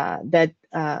that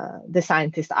the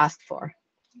scientists asked for.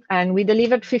 And we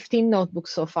delivered 15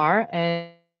 notebooks so far,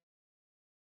 and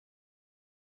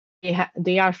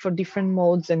they are for different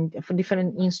modes and for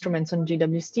different instruments on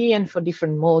JWST and for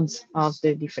different modes of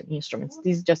the different instruments.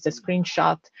 This is just a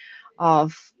screenshot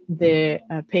of the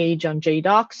page on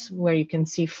JDocs, where you can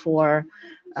see 4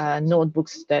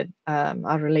 notebooks that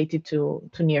are related to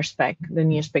NIRSSPEC, the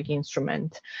NIRSSPEC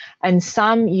instrument. And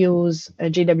some use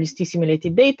JWST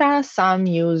simulated data, some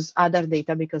use other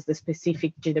data, because the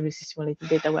specific JWST simulated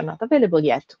data were not available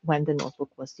yet when the notebook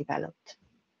was developed.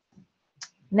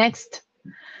 Next.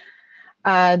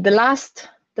 The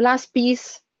last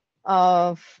piece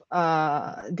of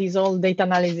this whole data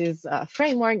analysis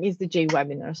framework is the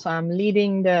JWebinar. So I'm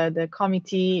leading the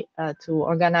committee to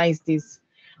organize these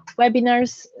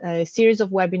webinars, a series of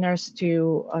webinars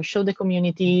to show the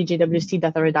community JWST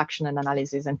data reduction and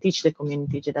analysis, and teach the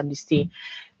community JWST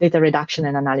data reduction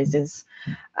and analysis.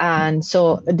 And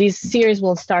so this series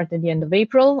will start at the end of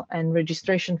April, and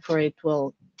registration for it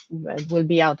will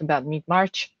be out about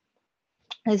mid-March.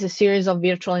 It's a series of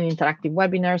virtual and interactive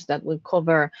webinars that will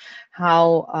cover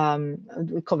how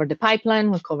we cover the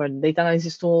pipeline, we'll cover the data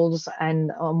analysis tools,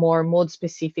 and more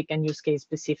mode-specific and use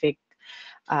case-specific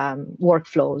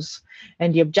workflows.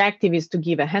 And the objective is to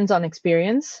give a hands-on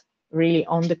experience, really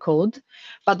on the code,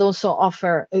 but also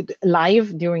offer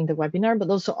live during the webinar,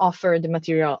 but also offer the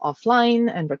material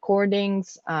offline and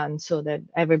recordings, so that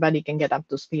everybody can get up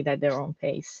to speed at their own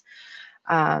pace.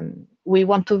 We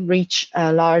want to reach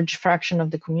a large fraction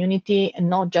of the community, and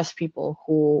not just people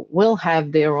who will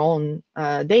have their own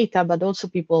data, but also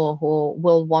people who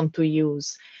will want to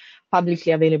use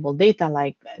publicly available data,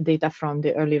 like data from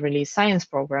the early release science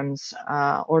programs,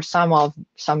 or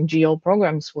some GEO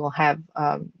programs will have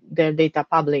their data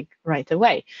public right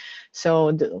away.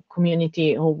 So the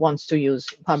community who wants to use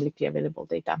publicly available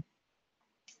data.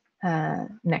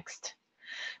 Next.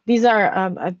 These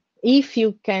are if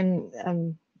you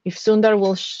can, if Sundar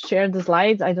will share the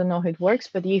slides, I don't know how it works,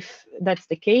 but if that's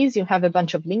the case, you have a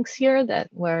bunch of links here that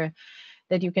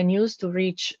you can use to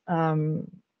reach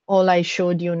all I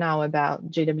showed you now about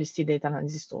JWST data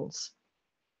analysis tools.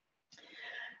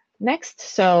 Next,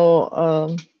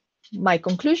 so my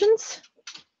conclusions.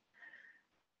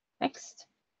 Next,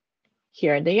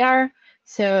 here they are.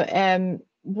 So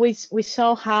we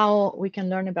saw how we can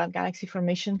learn about galaxy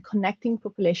formation connecting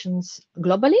populations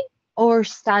globally, or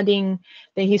studying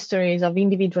the histories of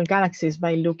individual galaxies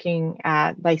by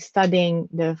studying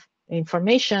the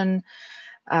information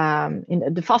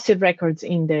in the fossil records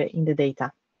in the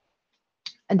data.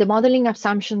 And the modeling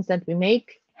assumptions that we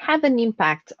make have an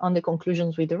impact on the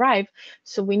conclusions we derive.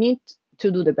 So we need to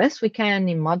do the best we can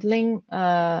in modeling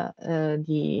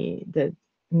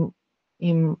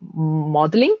in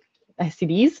modeling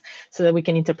STDs, so that we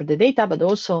can interpret the data, but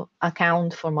also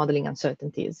account for modeling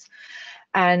uncertainties.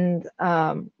 And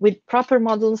with proper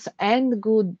models and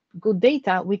good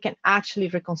data, we can actually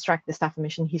reconstruct the star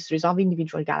formation histories of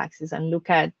individual galaxies and look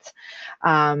at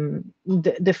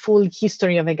the full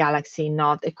history of a galaxy,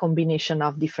 not a combination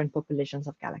of different populations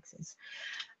of galaxies.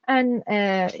 And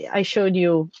I showed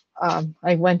you,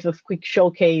 I went with a quick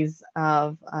showcase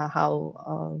of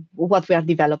how what we are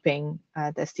developing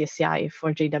at STSCI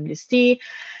for JWST.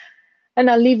 And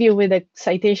I'll leave you with a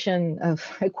citation of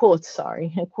a quote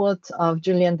of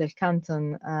Julian del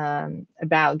Canton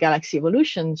about galaxy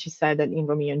evolution. She said that in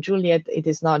Romeo and Juliet, it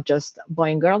is not just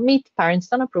boy and girl meet, parents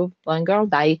don't approve, boy and girl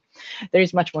die. There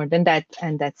is much more than that,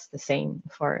 and that's the same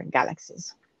for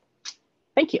galaxies.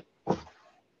 Thank you.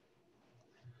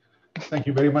 Thank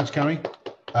you very much, Cami.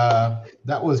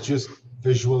 That was just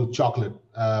visual chocolate.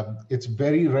 It's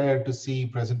very rare to see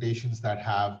presentations that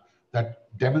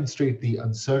demonstrate the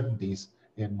uncertainties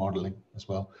in modeling as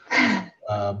well.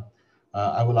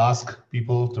 I will ask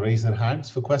people to raise their hands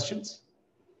for questions.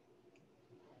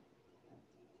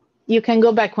 You can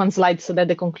go back one slide so that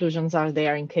the conclusions are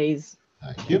there in case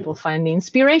people find the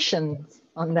inspiration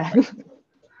on that.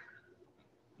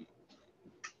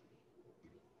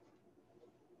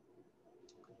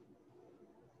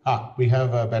 We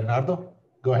have Bernardo.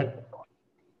 Go ahead.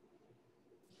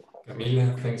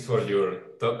 Camilla, thanks for your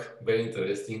talk. Very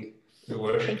interesting the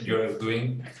work you are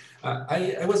doing.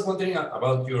 I was wondering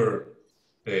about your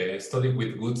study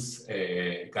with Woods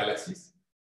galaxies.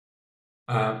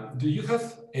 Do you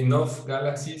have enough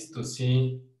galaxies to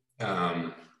see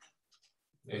the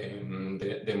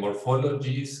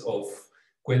morphologies of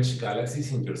quench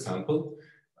galaxies in your sample?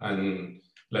 And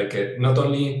like not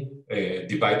only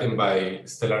divide them by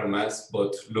stellar mass,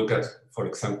 but look at, for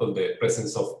example, the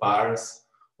presence of pairs,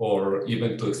 or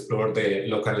even to explore the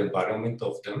local environment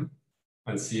of them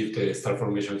and see if the star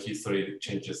formation history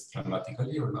changes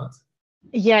dramatically or not?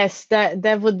 Yes,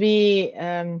 that would be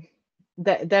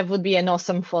that would be an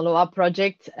awesome follow-up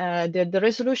project. The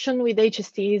resolution with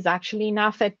HST is actually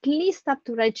enough, at least up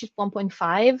to redshift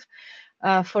 1.5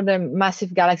 for the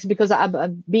massive galaxy, because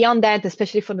beyond that,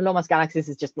 especially for the low mass galaxies,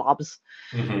 it's just blobs.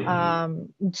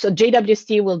 So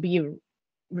JWST will be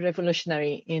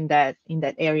revolutionary in that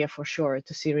area for sure,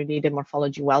 to see really the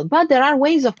morphology well. But there are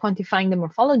ways of quantifying the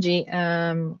morphology.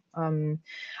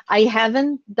 I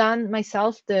haven't done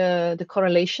myself the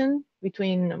correlation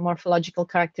between morphological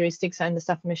characteristics and the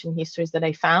star formation histories that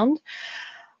I found,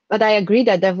 but I agree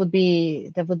that would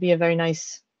be a very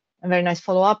nice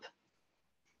follow-up.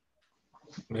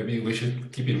 Maybe we should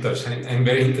keep in touch. I'm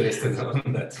very interested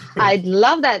on that. I'd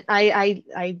love that.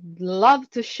 I'd love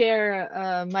to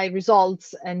share my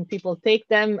results, and people take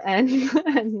them and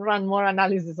run more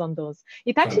analysis on those.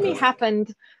 It actually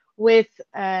happened with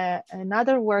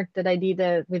another work that I did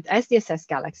with SDSS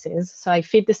galaxies. So I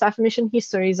fit the star formation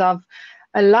histories of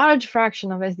a large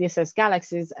fraction of SDSS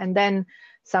galaxies, and then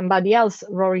somebody else,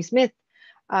 Rory Smith,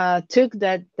 took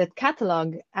that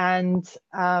catalog and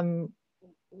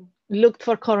looked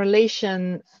for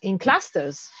correlation in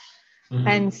clusters,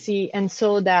 and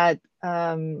saw that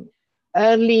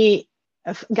early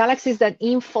galaxies that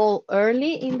infall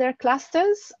early in their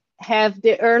clusters have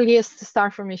the earliest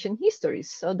star formation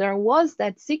histories. So there was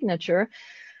that signature,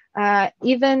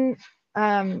 even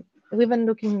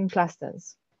looking in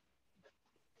clusters.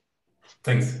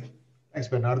 Thanks. Thanks,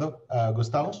 Bernardo.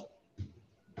 Gustavo?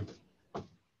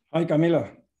 Hi, Camilla.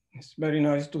 It's very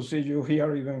nice to see you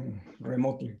here, even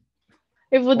remotely.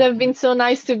 It would have been so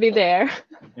nice to be there.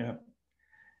 Yeah.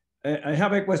 I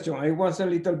have a question. I was a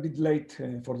little bit late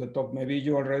for the talk. Maybe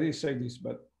you already said this,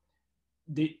 but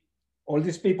all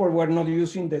these people were not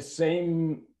using the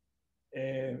same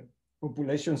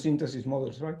population synthesis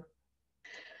models, right?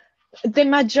 The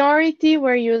majority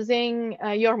were using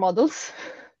your models,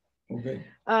 okay,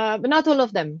 but not all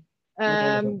of them.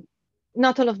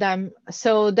 Not all of them.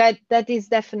 So that is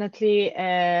definitely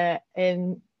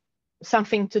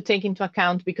something to take into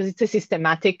account, because it's a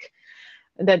systematic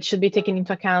that should be taken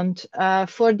into account.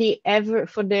 For the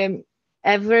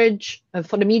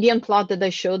median plot that I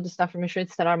showed, the star formation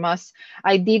rate, stellar mass,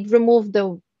 I did remove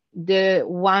the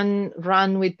one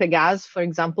run with Pegas, for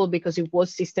example, because it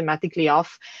was systematically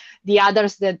off. The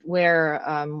others that were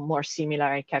more similar,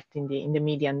 I kept in the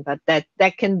median, but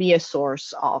that can be a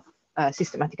source of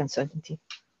systematic uncertainty.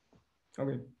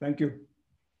 Okay, thank you.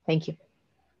 Thank you.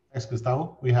 Thanks,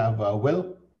 Gustavo. We have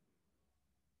Will.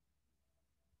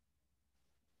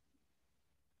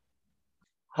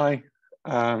 Hi,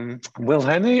 I'm Will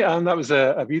Henney, and that was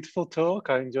a beautiful talk.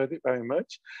 I enjoyed it very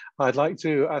much. I'd like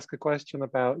to ask a question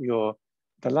about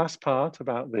the last part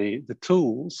about the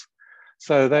tools.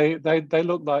 So they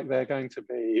look like they're going to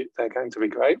be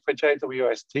great for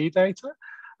JWST data.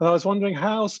 And I was wondering,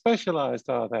 how specialized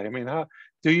are they? I mean, how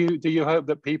do you hope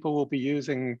that people will be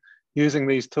using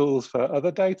these tools for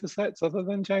other data sets other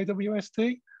than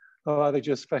JWST, or are they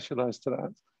just specialized to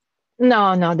that?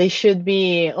 No, they should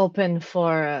be open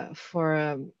for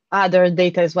other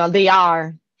data as well. They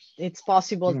are. It's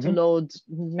possible to load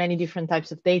many different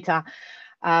types of data.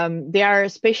 They are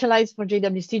specialized for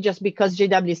JWST just because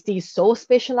JWST is so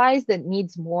specialized that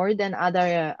needs more than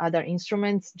other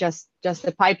instruments. Just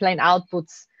the pipeline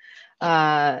outputs,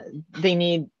 they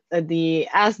need the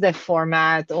ASDEF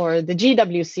format or the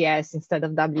GWCS instead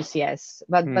of WCS.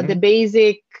 But the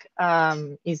basic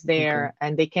is there,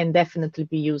 and they can definitely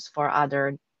be used for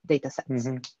other data sets.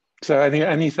 So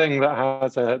anything that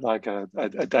has a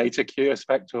data queue, a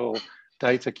spectral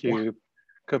data queue,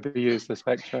 could be used as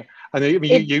spectra. And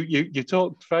you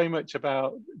talked very much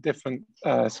about different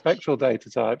spectral data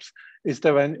types. Is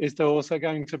there also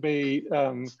going to be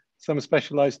some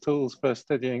specialized tools for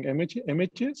studying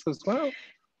images as well?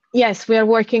 Yes, we are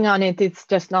working on it. It's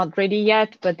just not ready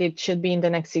yet, but it should be in the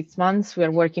next 6 months. We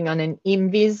are working on an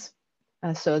IMVIS,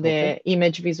 so the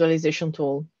image visualization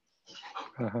tool.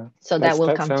 So that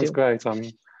will come too. Sounds great.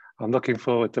 I'm looking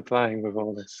forward to playing with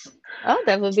all this. Oh,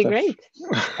 that would be great.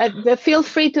 Feel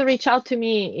free to reach out to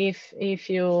me if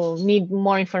you need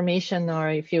more information or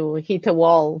if you hit a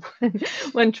wall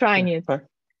when trying it.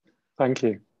 Thank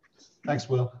you. Thanks,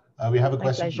 Will. We have a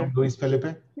question from Luis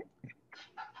Felipe.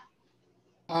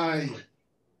 Hi,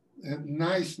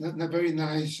 nice, very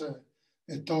nice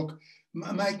talk.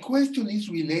 My question is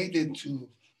related to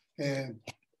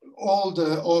all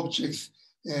the objects.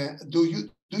 Do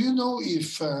you know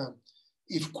if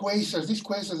quasars, these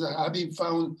quasars that have been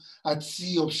found at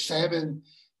C of 7,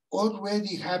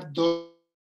 already have those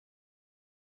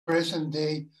present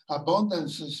day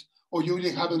abundances, or you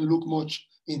really haven't looked much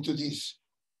into this?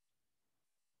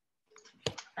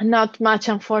 Not much,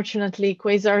 unfortunately.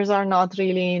 Quasars are not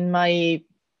really in my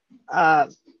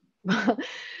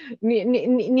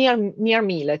near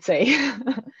me, let's say.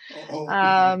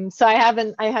 So I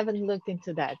haven't looked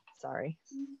into that. Sorry.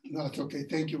 No, it's okay.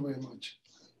 Thank you very much.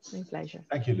 My pleasure.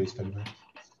 Thank you, Luis Felipe.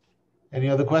 Any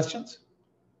other questions?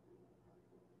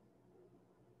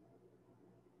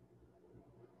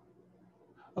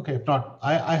 Okay, if not,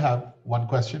 I have one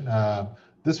question.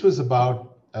 This was about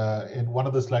in one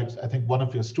of the slides, I think one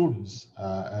of your students,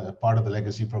 part of the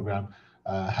legacy program,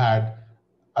 had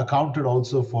accounted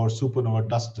also for supernova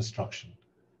dust destruction.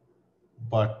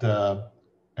 But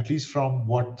at least from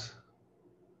what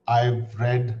I've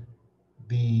read,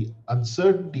 the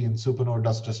uncertainty in supernova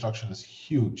dust destruction is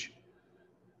huge.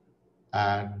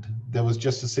 And there was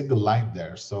just a single line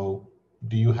there. So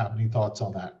do you have any thoughts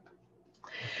on that?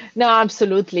 No,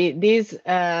 absolutely. This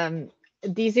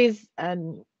is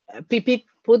PP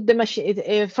put the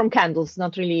machine from Candles,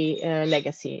 not really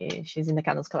legacy. She's in the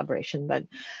Candles collaboration, but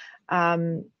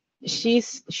she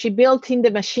built in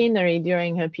the machinery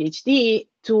during her PhD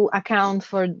to account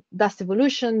for dust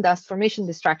evolution, dust formation,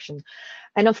 destruction.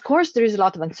 And of course, there is a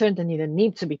lot of uncertainty that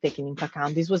needs to be taken into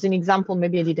account. This was an example,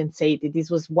 maybe I didn't say it. This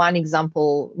was one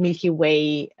example, Milky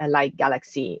Way light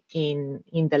galaxy in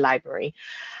the library.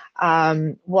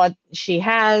 What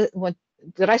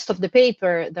the rest of the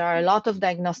paper, there are a lot of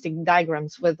diagnostic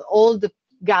diagrams with all the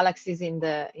galaxies in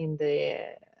the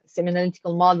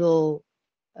semi-analytical model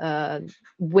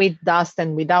with dust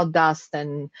and without dust,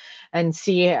 and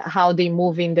see how they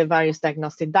move in the various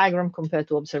diagnostic diagram compared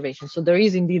to observation. So there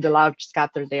is indeed a large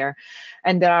scatter there,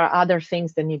 and there are other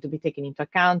things that need to be taken into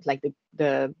account, like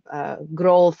the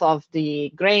growth of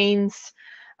the grains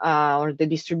or the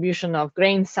distribution of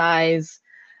grain size.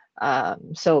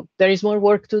 So there is more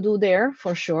work to do there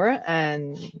for sure,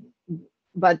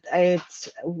 but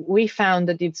we found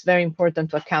that it's very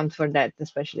important to account for that,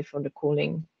 especially for the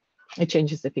cooling. It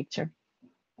changes the picture.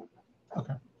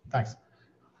 Okay, thanks.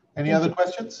 Any other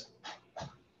questions?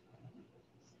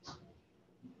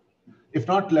 If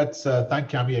not, let's thank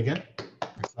Cami again.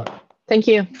 Thank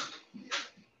you.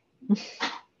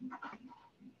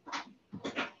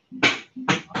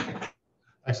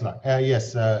 Thanks a lot.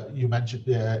 Yes, you mentioned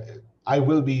I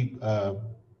will be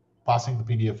passing the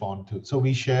PDF on to. So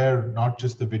we share not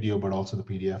just the video, but also the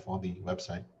PDF on the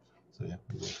website. So yeah,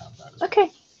 we will have that as well.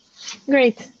 Okay,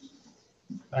 great.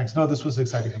 Thanks. No, this was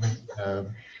exciting. I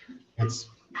mean, it's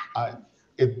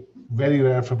very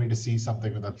rare for me to see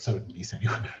something with uncertainties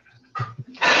anywhere,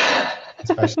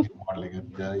 especially in modeling.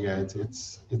 And yeah,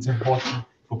 it's important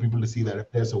for people to see that if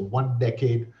there's a 1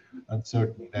 decade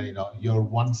uncertainty, then your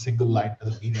one single line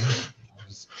doesn't mean anything.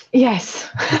 Yes.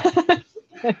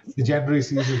 The January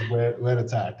season is where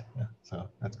it's at. Yeah, so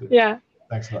that's good. Yeah.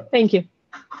 Thanks a lot. Thank you.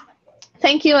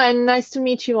 Thank you, and nice to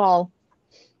meet you all.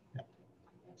 Yeah.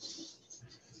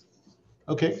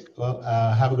 Okay. Well,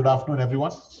 have a good afternoon,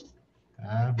 everyone,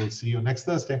 and we'll see you next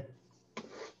Thursday.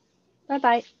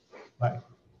 Bye-bye. Bye.